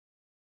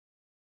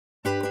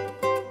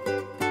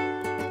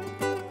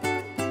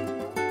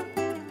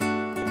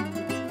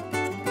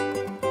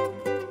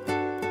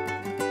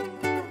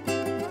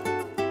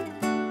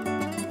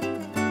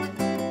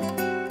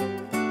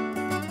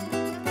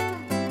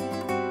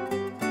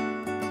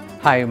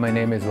Hi, my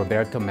name is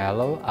Roberto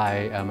Melo.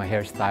 I am a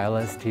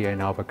hairstylist here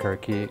in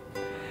Albuquerque,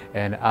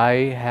 and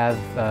I have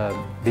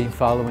been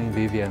following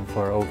Vivienne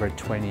for over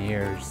 20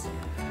 years.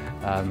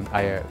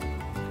 I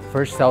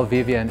first saw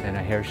Vivienne in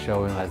a hair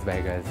show in Las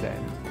Vegas,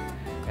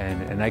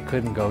 and I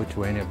couldn't go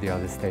to any of the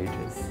other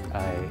stages.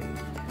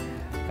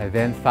 I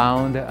then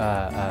found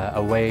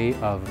a way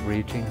of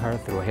reaching her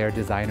through Hair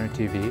Designer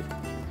TV,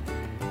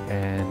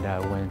 and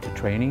went to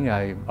training.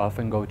 I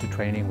often go to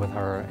training with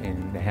her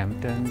in the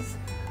Hamptons.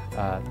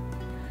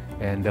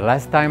 And the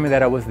last time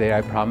that I was there,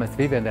 I promised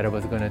Vivienne that I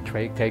was going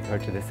to take her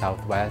to the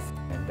Southwest,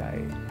 and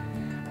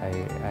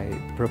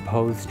I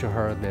proposed to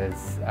her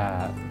this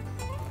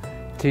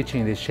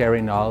teaching, this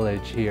sharing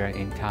knowledge here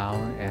in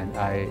town, and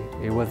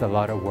it was a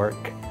lot of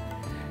work,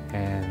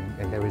 and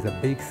there was a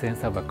big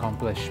sense of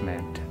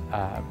accomplishment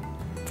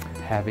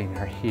having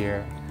her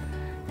here.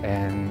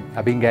 And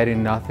I've been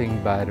getting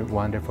nothing but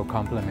wonderful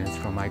compliments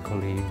from my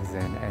colleagues,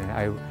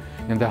 and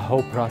in the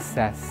whole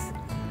process,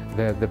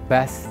 the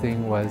best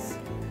thing was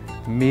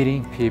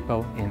meeting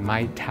people in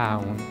my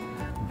town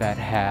that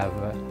have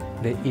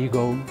the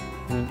ego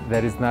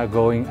that is not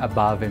going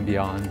above and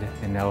beyond,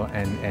 you know,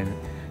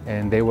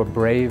 and they were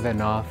brave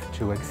enough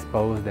to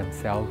expose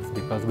themselves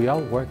because we all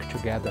work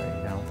together,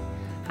 you know.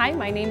 Hi,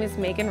 my name is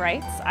Megan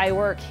Wrights. I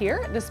work here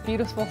at this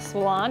beautiful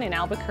salon in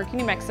Albuquerque,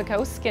 New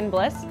Mexico, Skin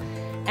Bliss,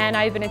 and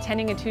I've been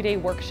attending a 2-day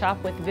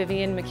workshop with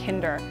Vivienne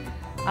Mackinder.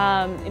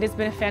 It has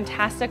been a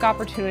fantastic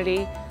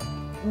opportunity,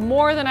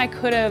 more than I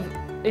could have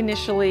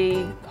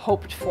initially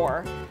hoped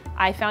for.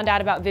 I found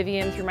out about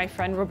Vivienne through my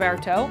friend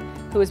Roberto,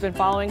 who has been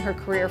following her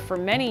career for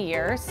many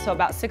years. So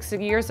about 6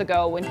 years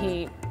ago, when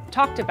he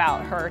talked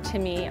about her to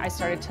me, I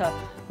started to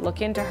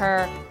look into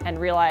her and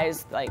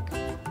realized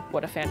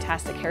what a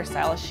fantastic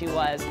hairstylist she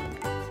was.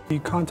 He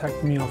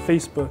contacted me on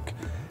Facebook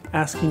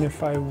asking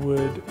if I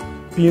would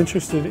be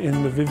interested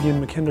in the Vivienne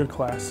Mackinder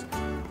class.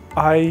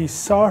 I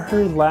saw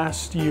her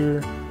last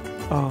year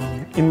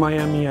in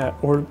Miami at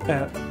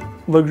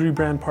Luxury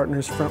Brand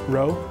Partners Front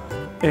Row,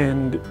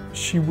 and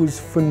she was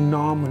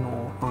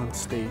phenomenal on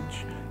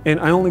stage. And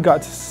I only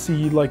got to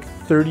see like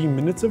 30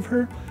 minutes of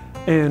her,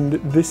 and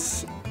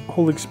this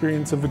whole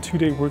experience of a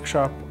 2-day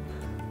workshop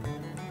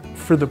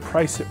for the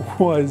price it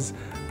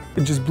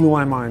just blew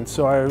my mind.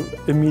 So I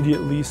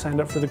immediately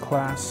signed up for the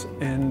class,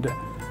 and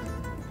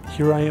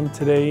here I am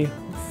today,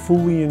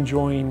 fully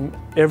enjoying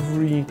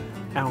every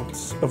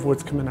ounce of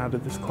what's coming out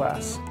of this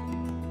class.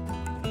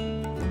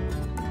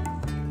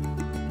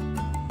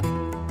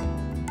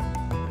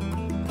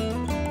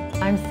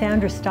 I'm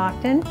Sandra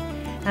Stockton,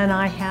 and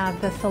I have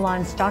the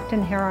salon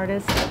Stockton Hair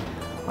Artist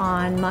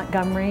on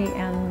Montgomery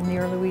and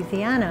near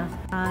Louisiana,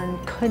 and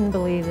couldn't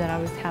believe that I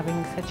was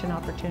having such an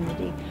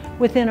opportunity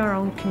within our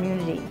own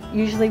community.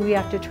 Usually we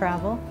have to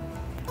travel,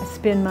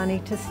 spend money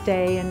to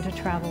stay and to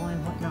travel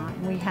and whatnot.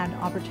 And we had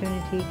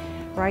opportunity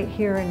right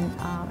here in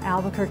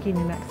Albuquerque,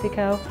 New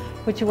Mexico,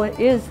 which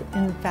is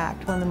in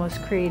fact one of the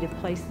most creative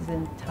places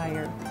in the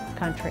entire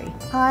country.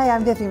 Hi,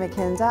 I'm Vivienne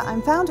Mackinder.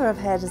 I'm founder of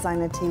Hair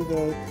Designer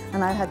TV,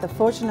 and I've had the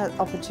fortunate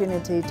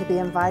opportunity to be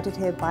invited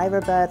here by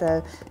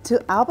Roberto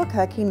to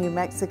Albuquerque, New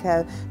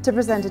Mexico to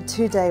present a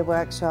 2-day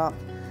workshop.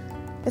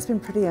 It's been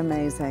pretty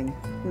amazing.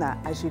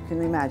 Now, as you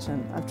can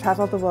imagine, I've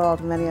traveled the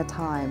world many a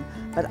time,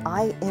 but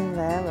I, in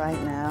there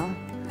right now,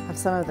 have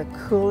some of the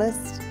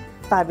coolest,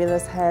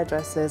 fabulous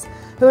hairdressers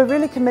who are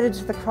really committed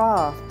to the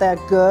craft. They're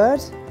good,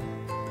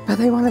 but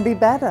they want to be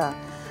better.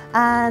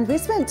 And we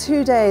spent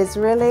 2 days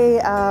really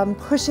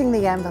pushing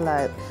the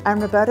envelope.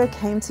 And Roberto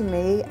came to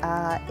me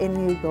in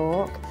New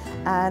York,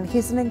 and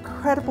he's an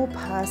incredible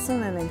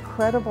person, an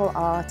incredible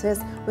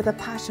artist with a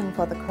passion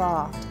for the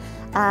craft.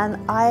 And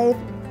I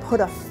put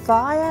a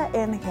fire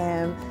in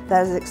him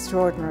that is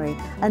extraordinary.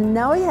 And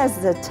now he has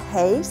the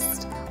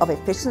taste of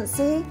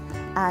efficiency,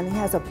 and he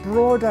has a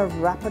broader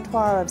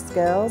repertoire of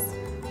skills.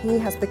 He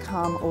has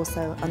become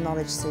also a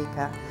knowledge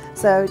seeker.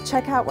 So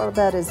check out what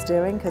Roberto's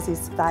doing, because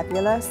he's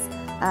fabulous.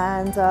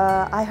 And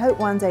I hope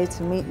one day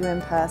to meet you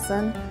in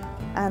person,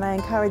 and I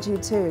encourage you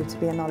too to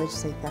be a knowledge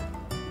seeker.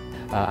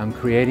 I'm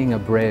creating a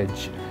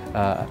bridge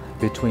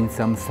between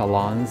some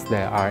salons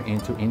that are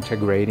into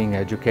integrating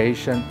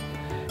education,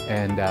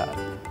 and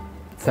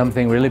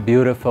something really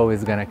beautiful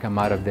is going to come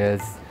out of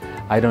this.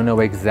 I don't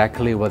know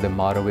exactly what the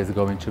motto is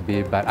going to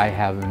be, but I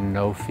have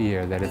no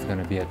fear that it's going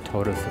to be a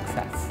total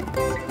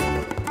success.